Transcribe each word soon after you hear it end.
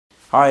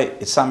Hi,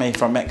 it's Sammy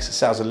from MECS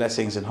Sales and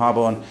Lettings in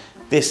Harborne.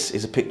 This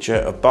is a picture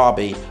of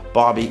Barbie.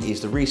 Barbie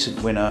is the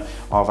recent winner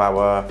of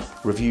our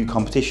review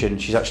competition.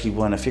 She's actually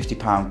won a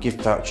 £50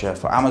 gift voucher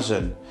for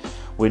Amazon.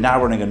 We're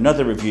now running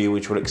another review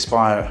which will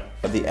expire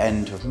at the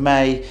end of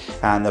May,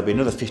 and there'll be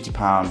another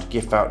 £50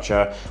 gift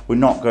voucher. We're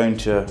not going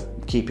to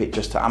keep it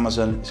just to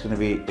Amazon. It's going to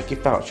be a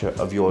gift voucher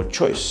of your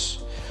choice.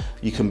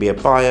 You can be a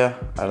buyer,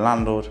 a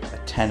landlord, a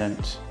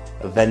tenant,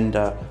 a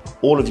vendor.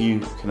 All of you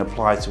can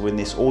apply to win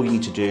this. All you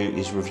need to do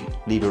is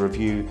leave a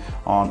review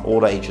on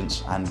All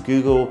Agents and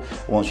Google.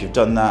 Once you've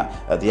done that,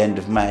 at the end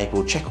of May,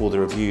 we'll check all the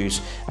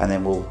reviews and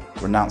then we'll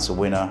announce a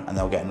winner, and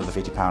they'll get another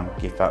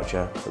 £50 gift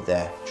voucher for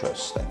their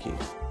choice. Thank you.